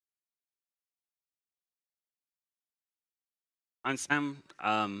I'm Sam.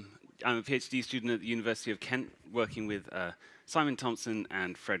 I'm a PhD student at the University of Kent, working with Simon Thompson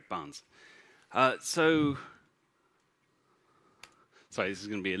and Fred Barnes. Sorry, this is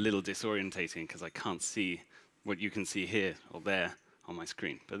going to be a little disorientating because I can't see what you can see here or there on my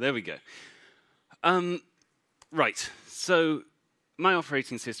screen. But there we go. Right, so my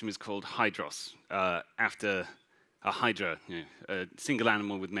operating system is called Hydros, after a hydra, a single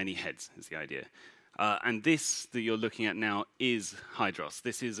animal with many heads is the idea. And this that you're looking at now is Hydros.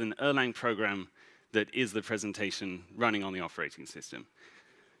 This is an Erlang program that is the presentation running on the operating system.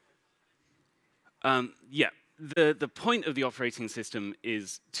 The point of the operating system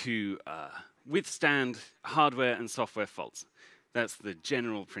is to withstand hardware and software faults. That's the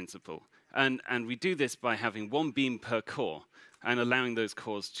general principle. And we do this by having one beam per core and allowing those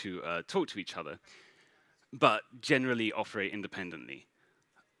cores to talk to each other, but generally operate independently.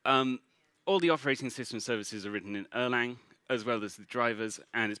 All the operating system services are written in Erlang, as well as the drivers,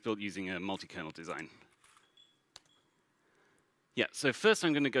 and it's built using a multi-kernel design. Yeah, so first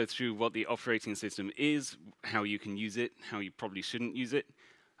I'm going to go through what the operating system is, how you can use it, how you probably shouldn't use it,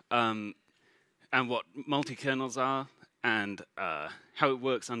 and what multi-kernels are, and how it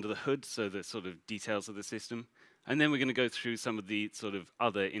works under the hood, so the sort of details of the system. And then we're going to go through some of the sort of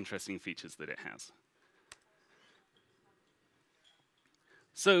other interesting features that it has.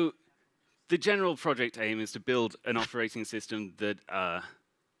 So the general project aim is to build an operating system that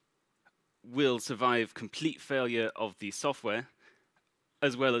will survive complete failure of the software,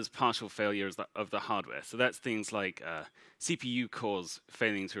 as well as partial failure of the hardware. So that's things like CPU cores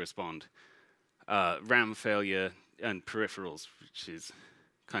failing to respond, RAM failure, and peripherals, which is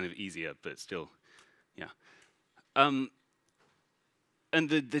kind of easier, but still, yeah. And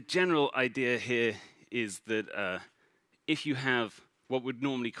the general idea here is that if you have what would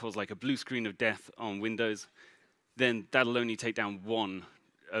normally cause like a blue screen of death on Windows, then that'll only take down one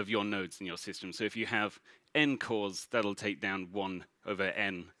of your nodes in your system. So if you have n cores, that'll take down 1 over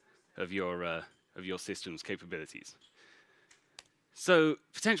n of your system's capabilities. So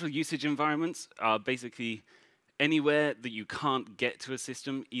potential usage environments are basically anywhere that you can't get to a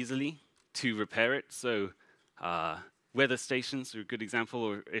system easily to repair it. So weather stations are a good example,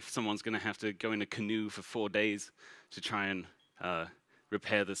 or if someone's going to have to go in a canoe for 4 days to try and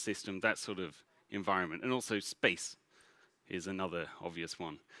repair the system, that sort of environment. And also space is another obvious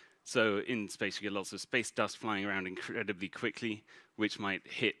one. So in space, you get lots of space dust flying around incredibly quickly, which might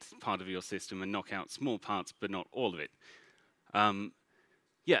hit part of your system and knock out small parts, but not all of it.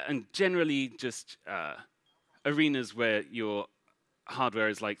 Yeah, and generally just arenas where your hardware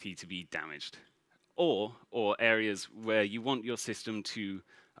is likely to be damaged, or areas where you want your system to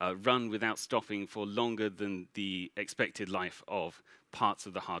run without stopping for longer than the expected life of parts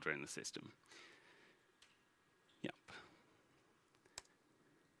of the hardware in the system. Yep.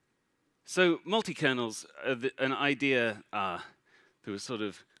 So multi-kernels are an idea that was sort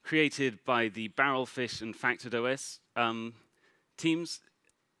of created by the Barrelfish and FactoredOS teams,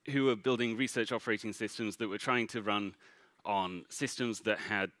 who were building research operating systems that were trying to run on systems that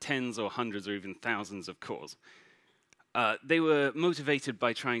had tens or hundreds or even thousands of cores. They were motivated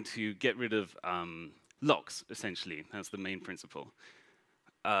by trying to get rid of locks, essentially. That's the main principle.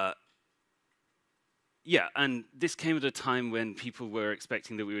 Yeah, and this came at a time when people were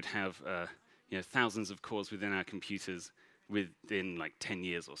expecting that we would have thousands of cores within our computers within like 10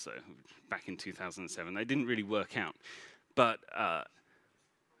 years or so, back in 2007. That didn't really work out. But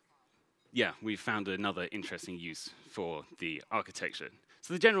yeah, we found another interesting use for the architecture.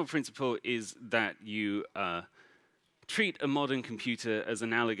 So the general principle is that you treat a modern computer as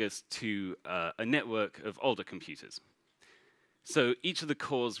analogous to a network of older computers. So each of the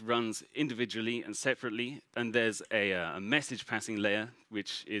cores runs individually and separately, and there's a message passing layer,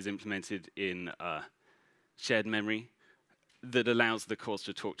 which is implemented in shared memory that allows the cores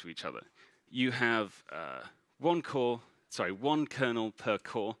to talk to each other. You have one kernel per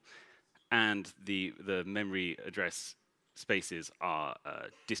core, and the memory address spaces are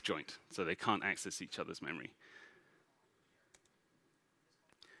disjoint, so they can't access each other's memory.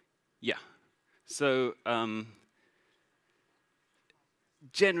 Yeah, so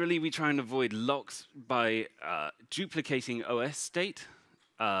generally we try and avoid locks by duplicating OS state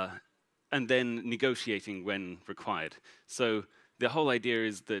and then negotiating when required. So the whole idea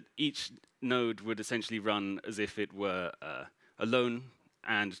is that each node would essentially run as if it were alone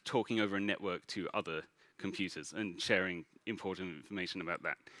and talking over a network to other computers and sharing important information about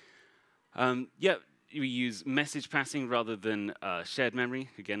that. Yeah, we use message passing rather than shared memory,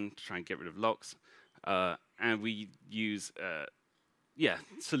 again, to try and get rid of locks. And we use yeah,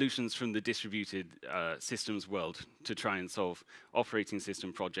 solutions from the distributed systems world to try and solve operating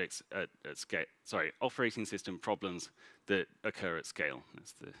system projects at scale. Sorry, operating system problems that occur at scale.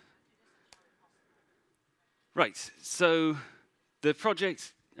 That's the right. So the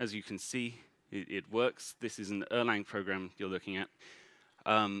project, as you can see, it works. This is an Erlang program you're looking at.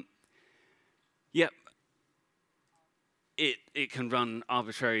 Yep. It can run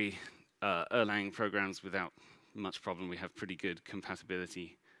arbitrary Erlang programs without much problem. We have pretty good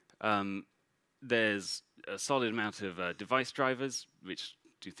compatibility. There's a solid amount of device drivers, which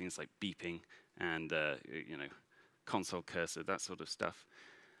do things like beeping and you know, console cursor, that sort of stuff.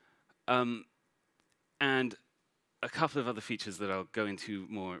 And a couple of other features that I'll go into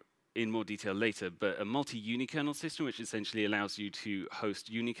in more detail later, but a multi-unikernel system, which essentially allows you to host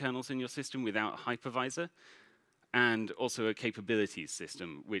unikernels in your system without a hypervisor, and also a capabilities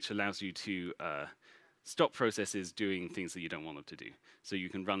system, which allows you to stop processes doing things that you don't want them to do. So you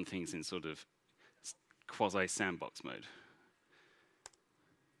can run things in sort of quasi-sandbox mode.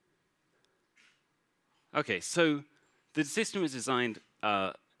 Okay, so the system is designed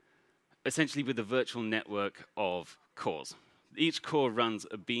essentially with a virtual network of cores. Each core runs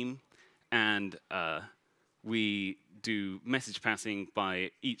a beam, and we do message passing by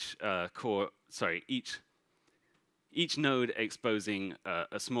each each node exposing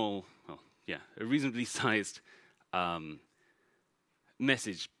a small, a reasonably sized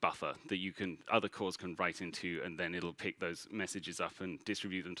message buffer that other cores can write into, and then it'll pick those messages up and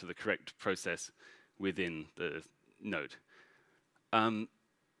distribute them to the correct process within the node. And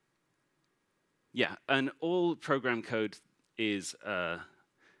all program code is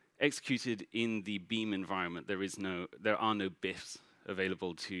executed in the beam environment. There are no BIFs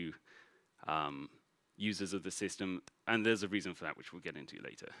available to users of the system, and there's a reason for that, which we'll get into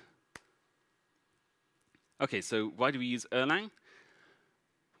later. Okay, so why do we use Erlang?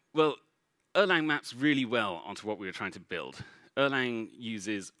 Well, Erlang maps really well onto what we were trying to build. Erlang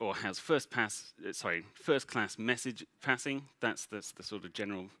uses or has first-class message passing. That's the sort of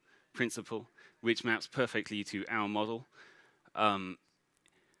general principle, which maps perfectly to our model.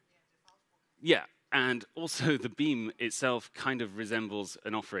 And also the beam itself kind of resembles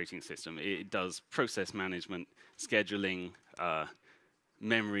an operating system. It does process management, scheduling,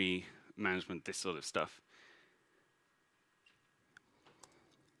 memory management, this sort of stuff.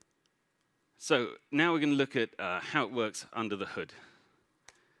 So now we're going to look at how it works under the hood.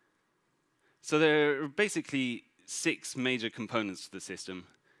 So there are basically 6 major components to the system.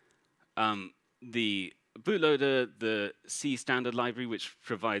 The bootloader, the C standard library, which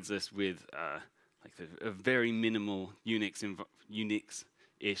provides us with a very minimal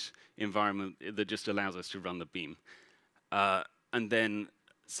Unix-ish environment that just allows us to run the beam. And then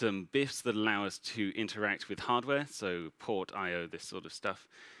some BIFs that allow us to interact with hardware, so port, I/O, this sort of stuff.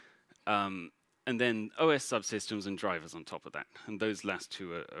 And then OS subsystems and drivers on top of that. And those last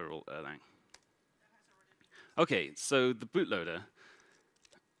 2 are all Erlang. Okay, so the bootloader.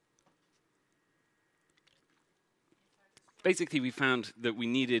 Basically, we found that we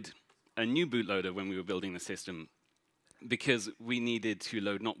needed a new bootloader when we were building the system because we needed to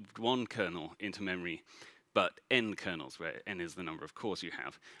load not one kernel into memory, but n kernels, where n is the number of cores you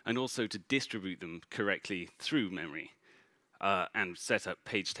have, and also to distribute them correctly through memory and set up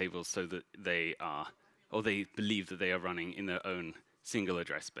page tables so that they believe that they are running in their own single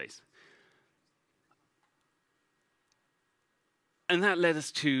address space. And that led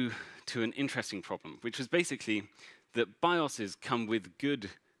us to an interesting problem, which was basically that BIOSes come with good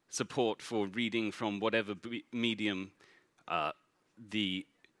support for reading from whatever medium the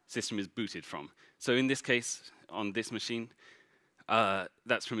system is booted from. So in this case, on this machine,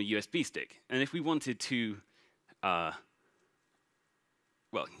 that's from a USB stick. And if we wanted to, I'll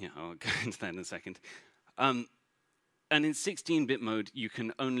go into that in a second. And in 16-bit mode, you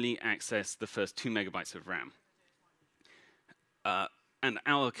can only access the first 2 megabytes of RAM. And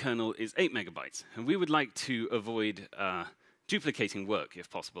our kernel is 8 megabytes. And we would like to avoid duplicating work, if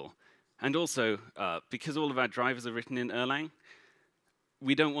possible. And also, because all of our drivers are written in Erlang,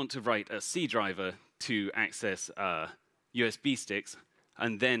 we don't want to write a C driver to access USB sticks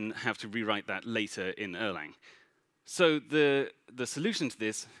and then have to rewrite that later in Erlang. So the solution to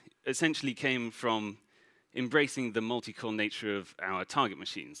this essentially came from embracing the multi-core nature of our target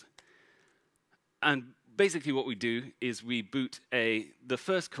machines. And basically what we do is we boot the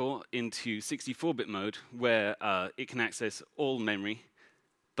first core into 64-bit mode, where it can access all memory,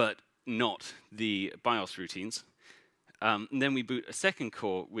 but not the BIOS routines. And then we boot a second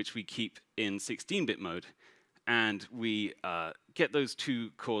core, which we keep in 16-bit mode, and we get those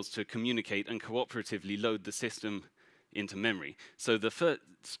 2 cores to communicate and cooperatively load the system into memory. So the first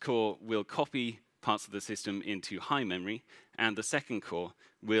core will copy parts of the system into high memory, and the second core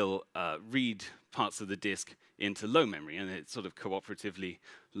will read parts of the disk into low memory, and it sort of cooperatively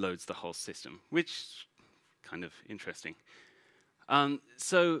loads the whole system, which is kind of interesting.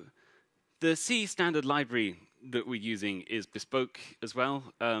 So the C standard library that we're using is bespoke as well.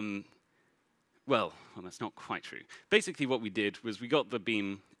 Well, that's not quite true. Basically, what we did was we got the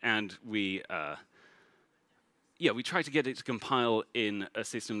beam, and we tried to get it to compile in a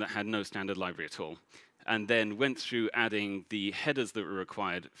system that had no standard library at all, and then went through adding the headers that were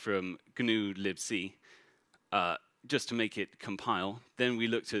required from GNU libc just to make it compile. Then we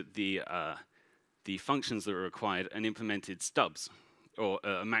looked at the functions that were required and implemented stubs, or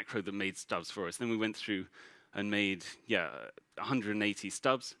a macro that made stubs for us. Then we went through and made 180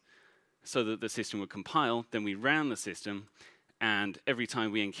 stubs so that the system would compile. Then we ran the system, and every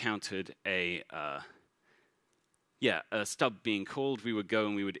time we encountered a stub being called, we would go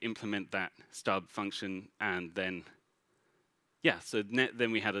and we would implement that stub function, and then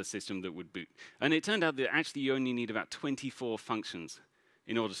then we had a system that would boot. And it turned out that actually you only need about 24 functions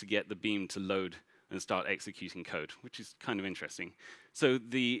in order to get the beam to load and start executing code, which is kind of interesting. So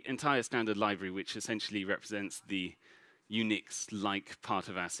the entire standard library, which essentially represents the Unix-like part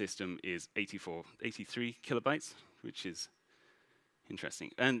of our system, is 83 kilobytes, which is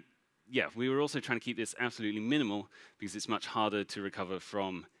interesting. And yeah, we were also trying to keep this absolutely minimal because it's much harder to recover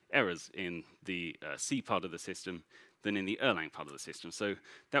from errors in the C part of the system than in the Erlang part of the system. So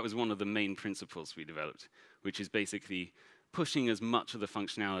that was one of the main principles we developed, which is basically pushing as much of the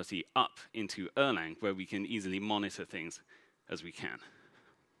functionality up into Erlang, where we can easily monitor things as we can.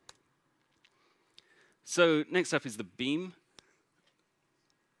 So next up is the beam.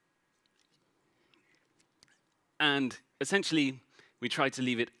 And essentially, we tried to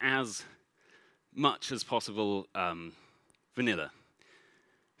leave it as much as possible vanilla.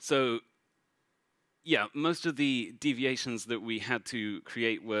 So yeah, most of the deviations that we had to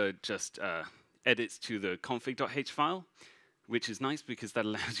create were just edits to the config.h file, which is nice because that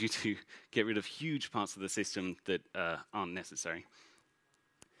allows you to get rid of huge parts of the system that aren't necessary.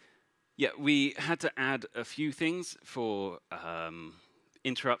 Yeah, we had to add a few things for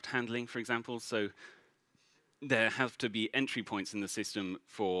interrupt handling, for example. So there have to be entry points in the system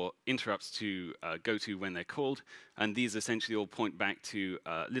for interrupts to go to when they're called, and these essentially all point back to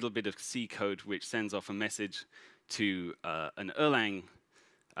a little bit of C code which sends off a message to an Erlang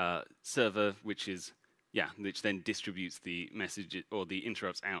server, which then distributes the message or the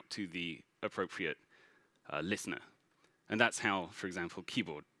interrupts out to the appropriate listener. And that's how, for example,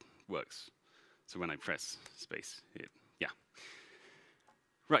 keyboard works. So when I press space,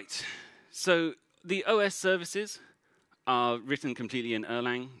 Right. So the OS services are written completely in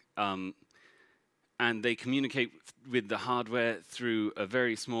Erlang, and they communicate with the hardware through a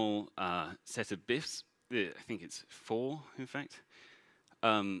very small set of bits. I think it's 4, in fact,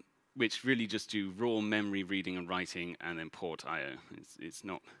 which really just do raw memory reading and writing, and then port I/O. It's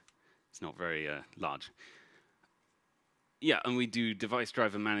not very large. Yeah, and we do device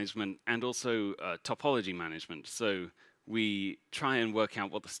driver management and also topology management. So we try and work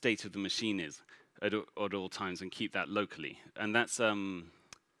out what the state of the machine is at all times and keep that locally. And that's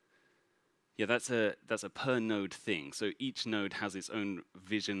that's a per node thing. So each node has its own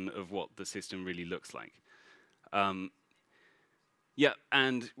vision of what the system really looks like. And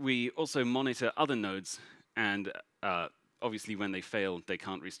we also monitor other nodes, and obviously when they fail, they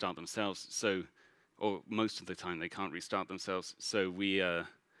can't restart themselves. So, or most of the time they can't restart themselves. So we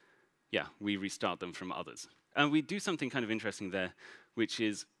restart them from others. And we do something kind of interesting there, which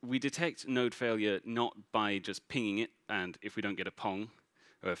is we detect node failure not by just pinging it, and if we don't get a pong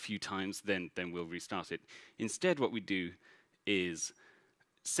a few times, then we'll restart it. Instead, what we do is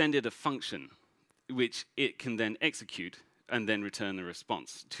send it a function, which it can then execute and then return a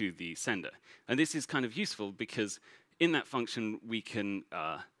response to the sender. And this is kind of useful because in that function, we can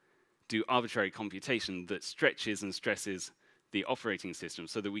do arbitrary computation that stretches and stresses the operating system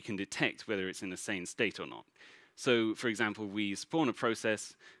so that we can detect whether it's in a sane state or not. So, for example, we spawn a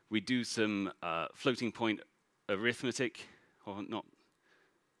process, we do some floating point arithmetic, or not.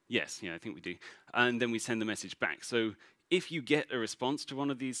 Yes, yeah, I think we do. And then we send the message back. So if you get a response to one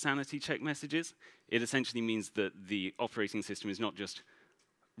of these sanity check messages, it essentially means that the operating system is not just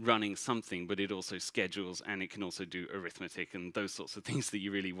running something, but it also schedules, and it can also do arithmetic and those sorts of things that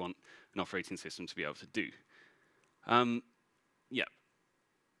you really want an operating system to be able to do.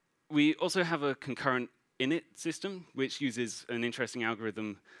 We also have a concurrent init system, which uses an interesting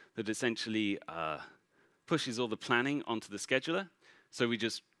algorithm that essentially pushes all the planning onto the scheduler. So we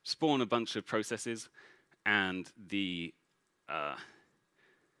just spawn a bunch of processes, and the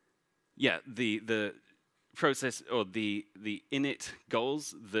the process or the init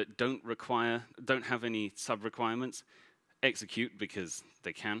goals that don't have any sub requirements execute because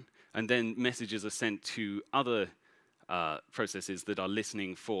they can, and then messages are sent to other processes that are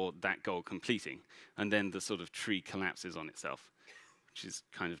listening for that goal completing, and then the sort of tree collapses on itself, which is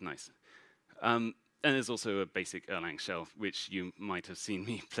kind of nice. And there's also a basic Erlang shell, which you might have seen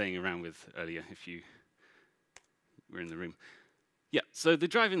me playing around with earlier if you were in the room. Yeah, so the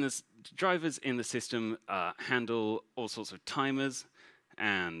drivers in the system handle all sorts of timers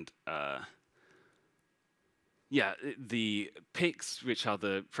and the PICs, which are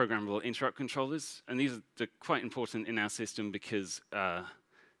the programmable interrupt controllers. And these are quite important in our system because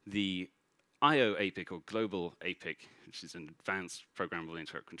the IO APIC, or global APIC, which is an advanced programmable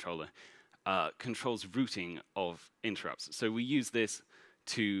interrupt controller, controls routing of interrupts. So we use this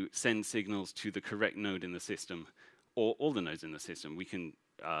to send signals to the correct node in the system, or all the nodes in the system. We can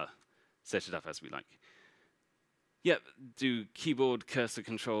set it up as we like. Yeah, do keyboard cursor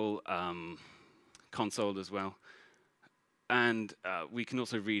control, console as well. And we can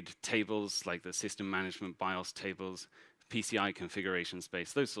also read tables like the system management BIOS tables, PCI configuration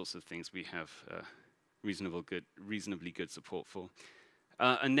space, those sorts of things we have reasonably good support for.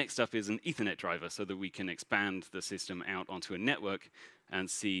 And next up is an Ethernet driver so that we can expand the system out onto a network and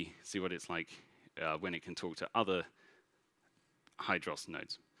see what it's like when it can talk to other Hydros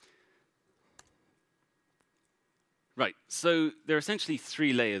nodes. Right, so there are essentially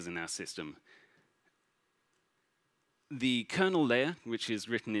 3 layers in our system. The kernel layer, which is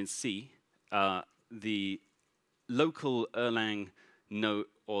written in C, the local Erlang node,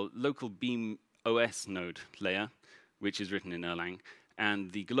 or local Beam OS node layer, which is written in Erlang,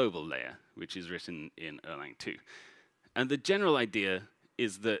 and the global layer, which is written in Erlang 2. And the general idea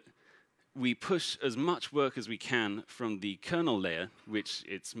is that we push as much work as we can from the kernel layer, which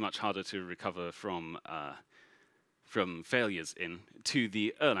it's much harder to recover from failures in, to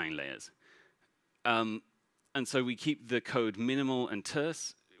the Erlang layers. And so we keep the code minimal and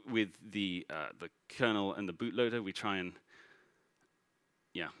terse with the kernel and the bootloader. We try and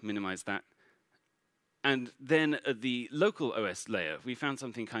minimize that. And then at the local OS layer, we found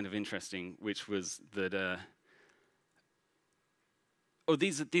something kind of interesting, which was that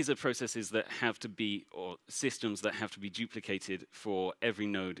these are processes that have to be, or systems that have to be duplicated for every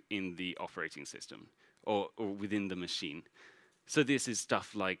node in the operating system, or within the machine. So this is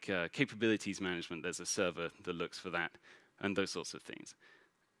stuff like capabilities management. There's a server that looks for that, and those sorts of things.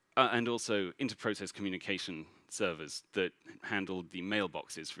 And also inter-process communication servers that handle the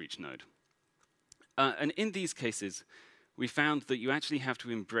mailboxes for each node. And in these cases, we found that you actually have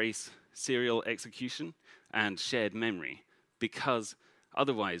to embrace serial execution and shared memory, because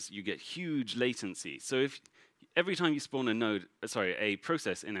otherwise you get huge latency. So if every time you spawn a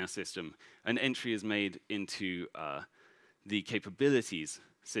process in our system, an entry is made into the capabilities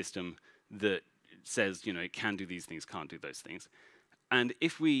system that says, it can do these things, can't do those things. And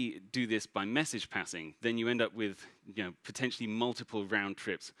if we do this by message passing, then you end up with potentially multiple round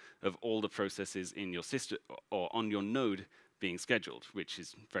trips of all the processes in your system or on your node being scheduled, which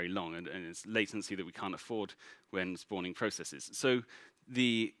is very long, and it's latency that we can't afford when spawning processes. So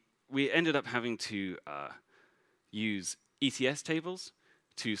we ended up having to use ETS tables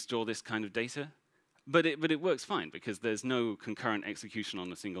to store this kind of data, but it works fine because there's no concurrent execution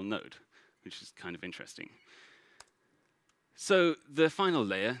on a single node, which is kind of interesting. So the final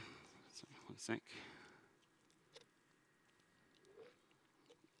layer, one sec,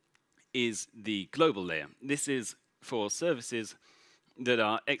 is the global layer. This is for services that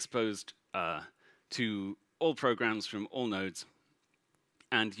are exposed to all programs from all nodes,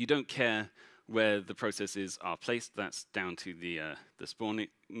 and you don't care where the processes are placed. That's down to the spawning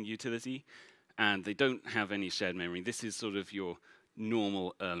utility, and they don't have any shared memory. This is sort of your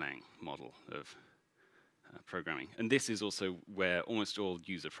normal Erlang model of programming. And this is also where almost all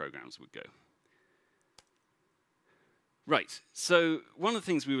user programs would go. Right, so one of the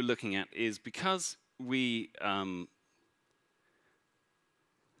things we were looking at is because we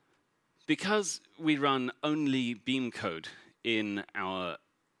run only Beam code in our,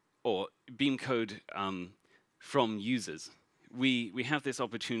 or Beam code from users, we have this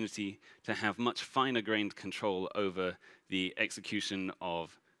opportunity to have much finer grained control over the execution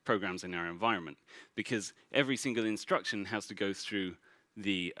of programs in our environment, because every single instruction has to go through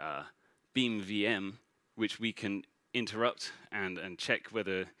the Beam VM, which we can interrupt and check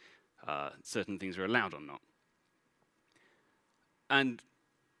whether certain things are allowed or not. And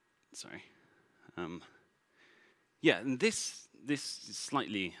sorry, and this is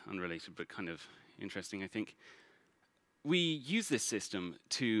slightly unrelated, but kind of interesting, I think. We use this system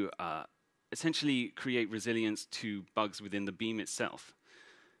to essentially create resilience to bugs within the beam itself.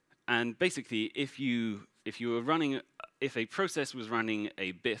 And basically, if a process was running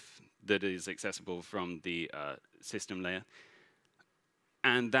a BIF that is accessible from the system layer,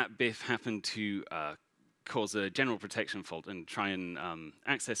 and that BIF happened to cause a general protection fault and try and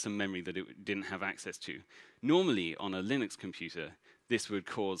access some memory that it didn't have access to. Normally, on a Linux computer, this would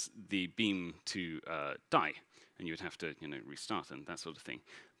cause the beam to die, and you would have to restart and that sort of thing.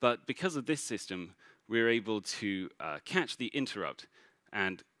 But because of this system, we're able to catch the interrupt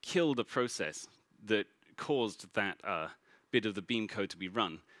and kill the process that caused that bit of the beam code to be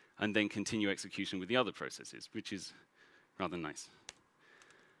run, and then continue execution with the other processes, which is rather nice.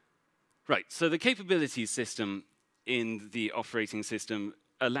 Right, so the capabilities system in the operating system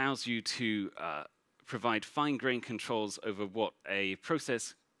allows you to provide fine-grained controls over what a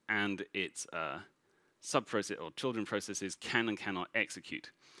process and its sub-process or children processes can and cannot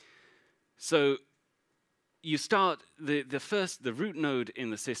execute. So you start, the root node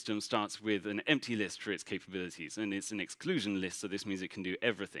in the system starts with an empty list for its capabilities, and it's an exclusion list, so this means it can do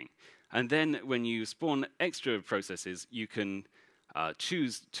everything. And then when you spawn extra processes, you can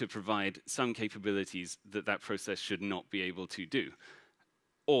choose to provide some capabilities that that process should not be able to do.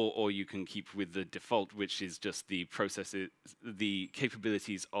 Or you can keep with the default, which is just the processes, the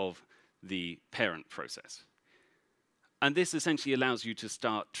capabilities of the parent process. And this essentially allows you to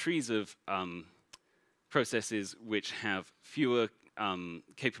start trees of processes which have fewer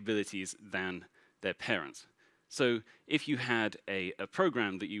capabilities than their parents. So if you had a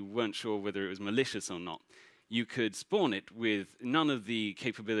program that you weren't sure whether it was malicious or not, you could spawn it with none of the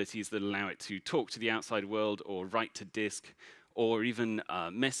capabilities that allow it to talk to the outside world or write to disk or even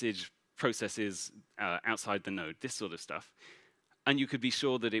message processes outside the node, this sort of stuff. And you could be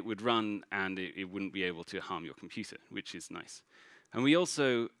sure that it would run and it wouldn't be able to harm your computer, which is nice. And we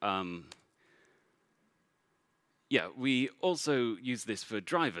also, we also use this for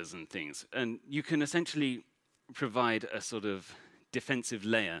drivers and things. And you can essentially provide a sort of defensive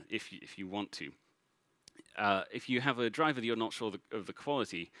layer if you want to. If you have a driver that you're not sure of the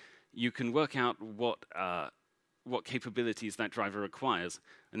quality, you can work out what capabilities that driver requires,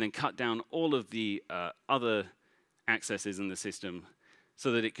 and then cut down all of the other accesses in the system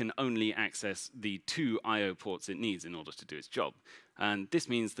so that it can only access the 2 I/O ports it needs in order to do its job. And this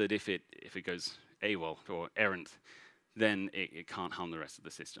means that if it goes AWOL or errant, then it can't harm the rest of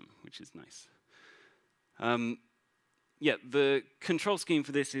the system, which is nice. The control scheme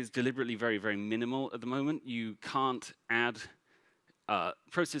for this is deliberately very, very minimal at the moment. You can't add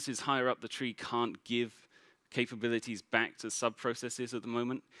processes higher up the tree can't give capabilities back to sub-processes at the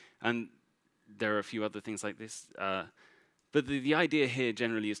moment, and there are a few other things like this. But the idea here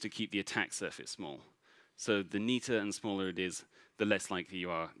generally is to keep the attack surface small. So the neater and smaller it is, the less likely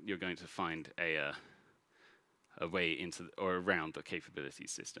you're going to find a way into or around the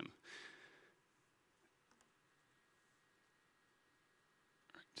capabilities system.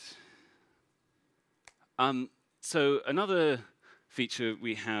 So another feature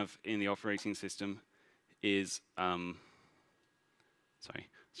we have in the operating system is, sorry, I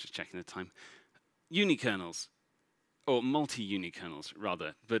was just checking the time, unikernels, or multi-unikernels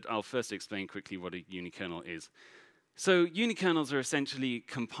rather, but I'll first explain quickly what a unikernel is. So unikernels are essentially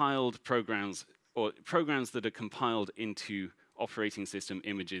compiled programs, or programs that are compiled into operating system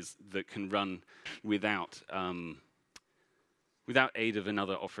images that can run without aid of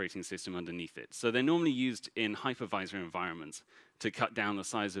another operating system underneath it. So they're normally used in hypervisor environments to cut down the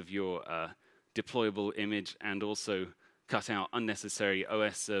size of your deployable image and also cut out unnecessary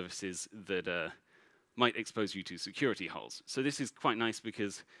OS services that might expose you to security holes. So this is quite nice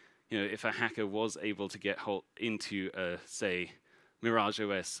because if a hacker was able to get into, say, Mirage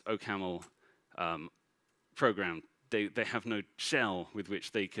OS OCaml program, they have no shell with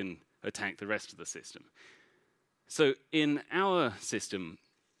which they can attack the rest of the system. So in our system,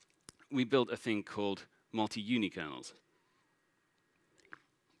 we built a thing called multi-unikernels,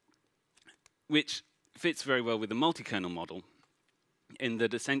 which fits very well with the multi-kernel model in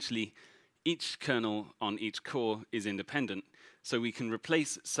that essentially each kernel on each core is independent, so we can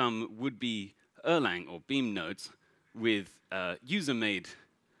replace some would-be Erlang or Beam nodes with user-made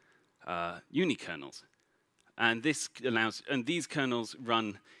unikernels. And this allows, and these kernels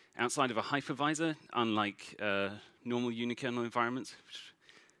run outside of a hypervisor, unlike normal unikernel environments, which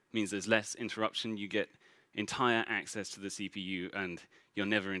means there's less interruption. You get entire access to the CPU, and you're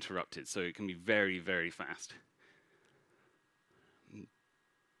never interrupted, so it can be very, very fast.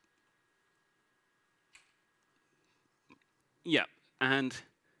 Yeah, and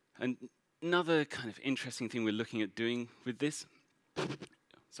another kind of interesting thing we're looking at doing with this,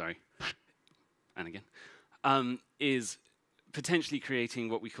 sorry, and again, is potentially creating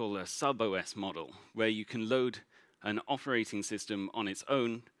what we call a sub-OS model, where you can load an operating system on its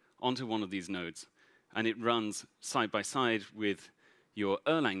own onto one of these nodes, and it runs side by side with your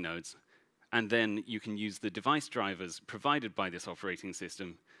Erlang nodes, and then you can use the device drivers provided by this operating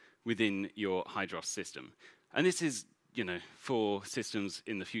system within your Hydros system. And this is, for systems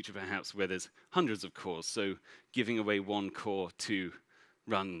in the future perhaps where there's hundreds of cores, so giving away one core to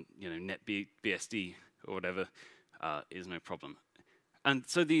run, NetBSD or whatever is no problem. And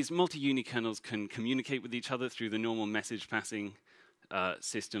so these multi-uni kernels can communicate with each other through the normal message passing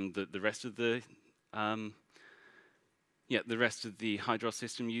system that the rest of the Hydros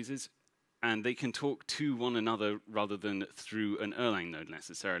system uses, and they can talk to one another rather than through an Erlang node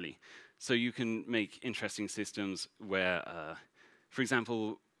necessarily. So you can make interesting systems where, for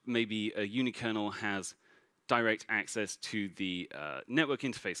example, maybe a unikernel has direct access to the network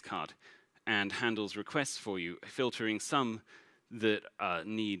interface card and handles requests for you, filtering some that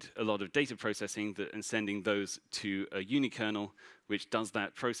need a lot of data processing and sending those to a unikernel, which does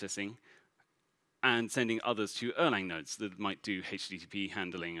that processing, and sending others to Erlang nodes that might do HTTP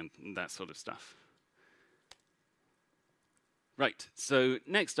handling and that sort of stuff. Right, so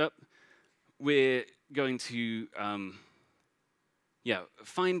next up, we're going to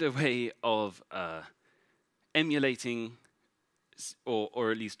find a way of emulating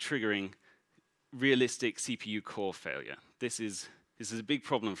or at least triggering realistic CPU core failure. This is a big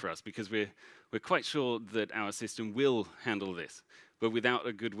problem for us because we're quite sure that our system will handle this, but without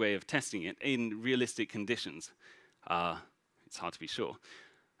a good way of testing it in realistic conditions, it's hard to be sure.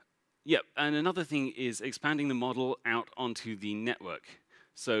 Yep, and another thing is expanding the model out onto the network.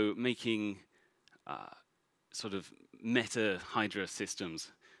 So making sort of meta Hydra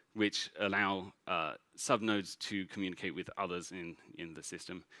systems which allow subnodes to communicate with others in the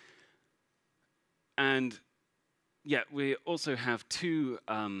system. And yeah, we also have two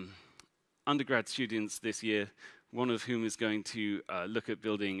undergrad students this year, one of whom is going to look at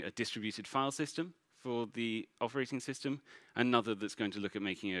building a distributed file system for the operating system, another that's going to look at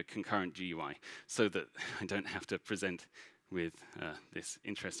making a concurrent GUI, so that I don't have to present with this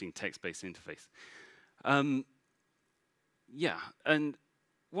interesting text-based interface. Yeah, and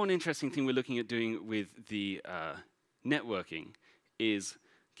one interesting thing we're looking at doing with the networking is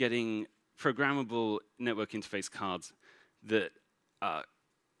getting programmable network interface cards that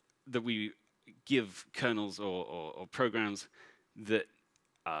that we give kernels or programs that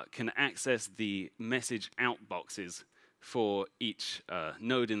can access the message out boxes for each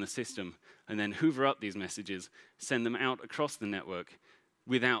node in the system, and then hoover up these messages, send them out across the network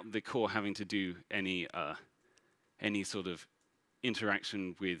without the core having to do any sort of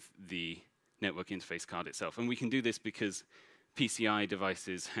interaction with the network interface card itself. And we can do this because PCI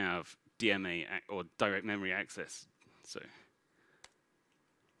devices have DMA or direct memory access. So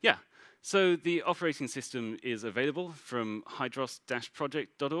yeah, so the operating system is available from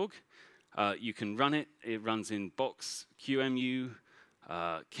hydros-project.org. You can run it. It runs in Box, QEMU,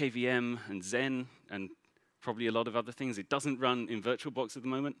 KVM, and Zen, and probably a lot of other things. It doesn't run in VirtualBox at the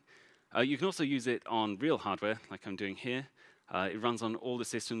moment. You can also use it on real hardware, like I'm doing here. It runs on all the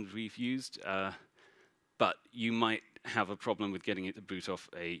systems we've used, but you might have a problem with getting it to boot off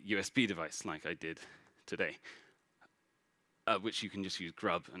a USB device, like I did today, which you can just use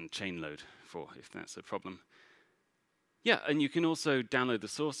grub and chain load for if that's a problem. Yeah, and you can also download the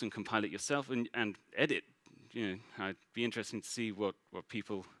source and compile it yourself and edit. It'd be interesting to see what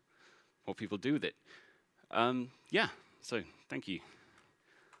people do with it. Yeah, so thank you.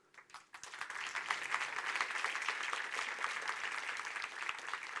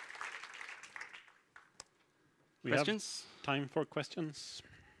 Questions? Have time for questions.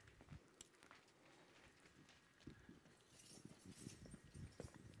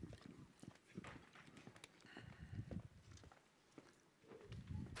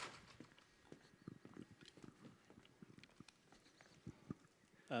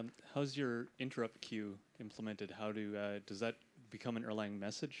 How's your interrupt queue implemented? How does that become an Erlang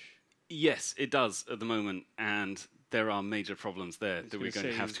message? Yes, it does at the moment, and there are major problems there that we're going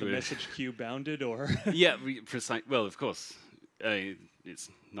to have to. Is the message queue bounded, or? Yeah, well, of course, it's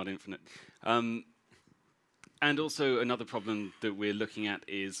not infinite. And also another problem that we're looking at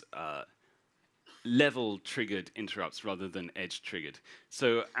is level-triggered interrupts rather than edge-triggered.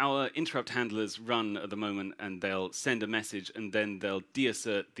 So our interrupt handlers run at the moment, and they'll send a message, and then they'll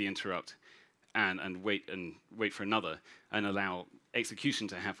deassert the interrupt and wait for another, and allow execution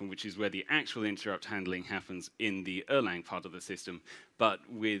to happen, which is where the actual interrupt handling happens in the Erlang part of the system, but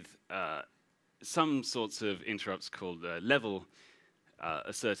with some sorts of interrupts called level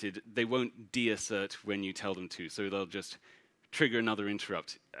asserted, they won't deassert when you tell them to, so they'll just trigger another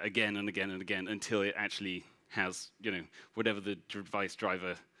interrupt again and again and again until it actually has, whatever the device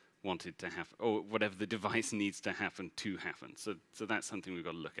driver wanted to happen, or whatever the device needs to happen. So that's something we've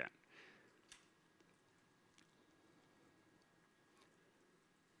got to look at.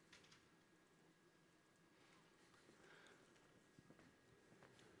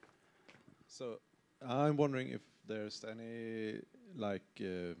 So I'm wondering if there's any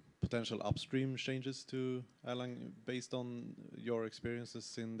potential upstream changes to Erlang based on your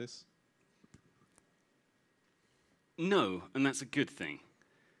experiences in this? No, and that's a good thing.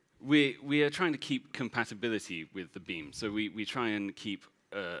 We are trying to keep compatibility with the Beam, so we try and keep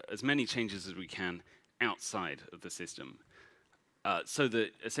as many changes as we can outside of the system, so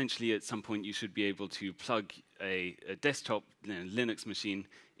that essentially at some point you should be able to plug a desktop Linux machine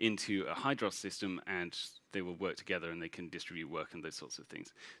into a Hydros system, and they will work together and they can distribute work and those sorts of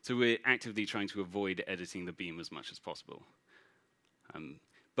things. So we're actively trying to avoid editing the Beam as much as possible.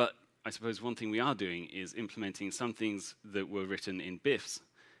 But I suppose one thing we are doing is implementing some things that were written in BIFs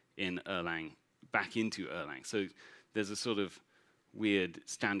in Erlang back into Erlang. So there's a sort of weird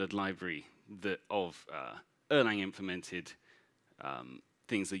standard library of Erlang implemented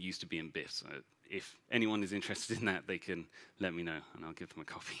things that used to be in BIFs. So if anyone is interested in that, they can let me know, and I'll give them a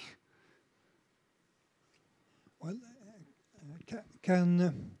copy. Well,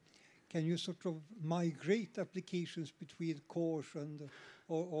 can you sort of migrate applications between cores and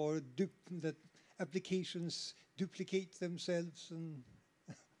or that applications duplicate themselves and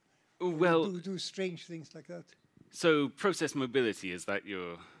do strange things like that? So process mobility, is that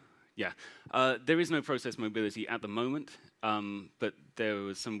your... Yeah. There is no process mobility at the moment, but there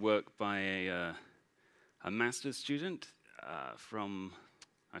was some work by a master's student from,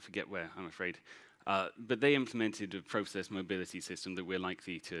 I forget where, I'm afraid. But they implemented a process mobility system that we're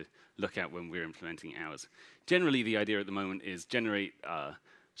likely to look at when we're implementing ours. Generally, the idea at the moment is generate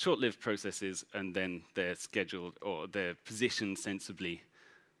short-lived processes, and then they're scheduled or they're positioned sensibly,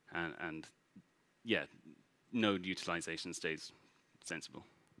 and yeah, node utilization stays sensible.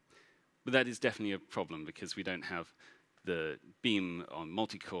 But that is definitely a problem because we don't have the Beam on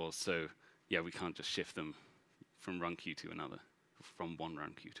multi-core, so yeah, we can't just shift them from run queue to another, from one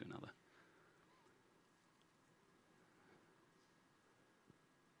run queue to another.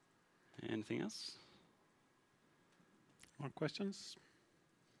 Anything else? More questions?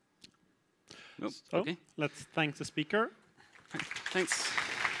 Nope. So Okay. let's thank the speaker. Thanks.